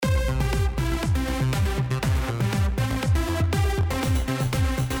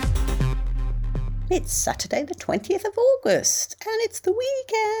It's Saturday the 20th of August and it's the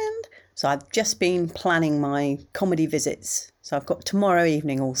weekend. So I've just been planning my comedy visits. So I've got tomorrow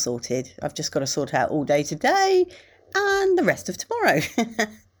evening all sorted. I've just got to sort out all day today and the rest of tomorrow.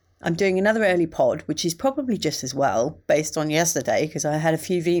 I'm doing another early pod, which is probably just as well based on yesterday because I had a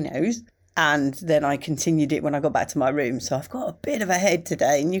few vinos and then I continued it when I got back to my room. So I've got a bit of a head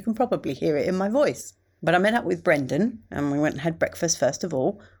today and you can probably hear it in my voice. But I met up with Brendan and we went and had breakfast first of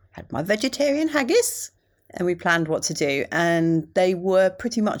all. Had my vegetarian haggis and we planned what to do, and they were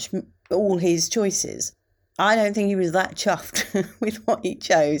pretty much all his choices. I don't think he was that chuffed with what he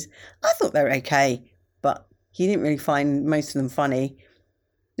chose. I thought they were okay, but he didn't really find most of them funny.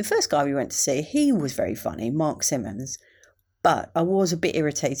 The first guy we went to see, he was very funny, Mark Simmons, but I was a bit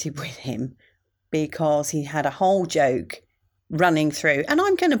irritated with him because he had a whole joke running through, and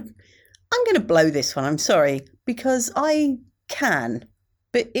I'm going to blow this one, I'm sorry, because I can.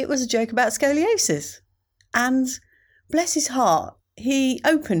 But it was a joke about scoliosis. And bless his heart, he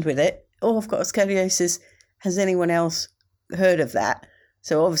opened with it. Oh, I've got scoliosis. Has anyone else heard of that?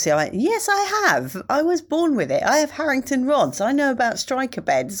 So obviously I went, yes, I have. I was born with it. I have Harrington rods. I know about striker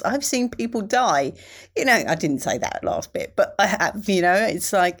beds. I've seen people die. You know, I didn't say that last bit, but I have,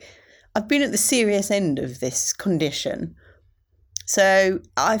 it's like I've been at the serious end of this condition. So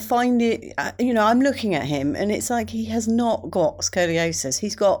I find it, I'm looking at him and it's like he has not got scoliosis.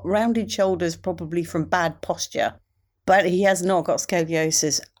 He's got rounded shoulders probably from bad posture, but he has not got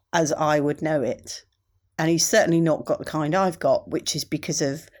scoliosis as I would know it. And he's certainly not got the kind I've got, which is because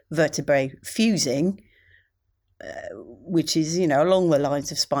of vertebrae fusing, which is, along the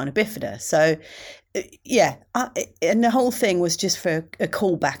lines of spina bifida. So, and the whole thing was just for a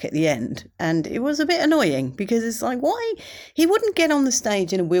callback at the end. And it was a bit annoying because it's like, why? He wouldn't get on the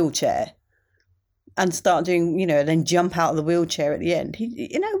stage in a wheelchair and start doing, then jump out of the wheelchair at the end.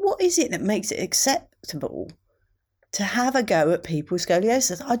 What is it that makes it acceptable to have a go at people's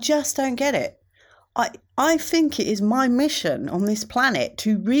scoliosis? I just don't get it. I think it is my mission on this planet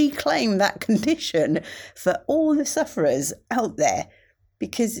to reclaim that condition for all the sufferers out there,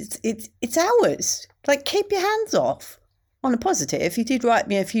 because it's ours. Like, keep your hands off. On a positive, he did write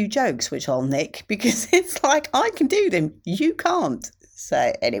me a few jokes, which I'll nick, because it's like, I can do them, you can't.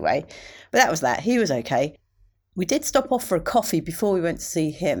 So anyway, but that was that. He was okay. We did stop off for a coffee before we went to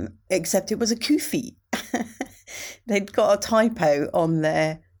see him, except it was a Coofee. They'd got a typo on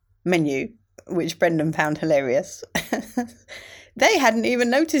their menu, which Brendan found hilarious. They hadn't even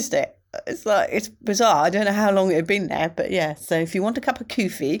noticed it. It's bizarre. I don't know how long it had been there, but yeah. So if you want a cup of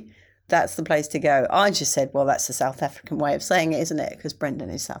Coofee, that's the place to go. I just said, well, that's the South African way of saying it, isn't it? Because Brendan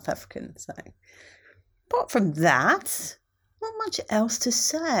is South African. So apart from that, not much else to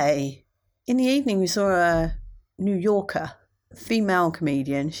say. In the evening, we saw a New Yorker, female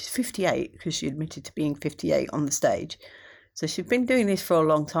comedian. She's 58 because she admitted to being 58 on the stage. So she'd been doing this for a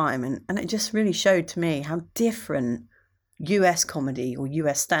long time, and it just really showed to me how different US comedy or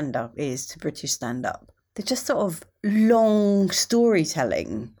US stand-up is to British stand-up. They're just sort of long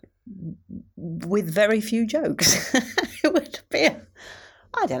storytelling with very few jokes. It would be,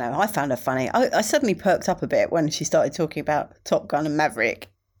 I don't know, I found her funny. I suddenly perked up a bit when she started talking about Top Gun and Maverick.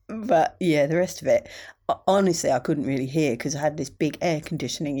 But yeah, the rest of it, honestly, I couldn't really hear because I had this big air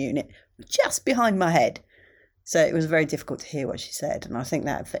conditioning unit just behind my head. So it was very difficult to hear what she said, and I think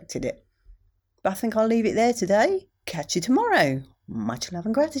that affected it. But I think I'll leave it there today. Catch you tomorrow. Much love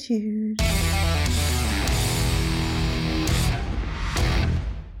and gratitude.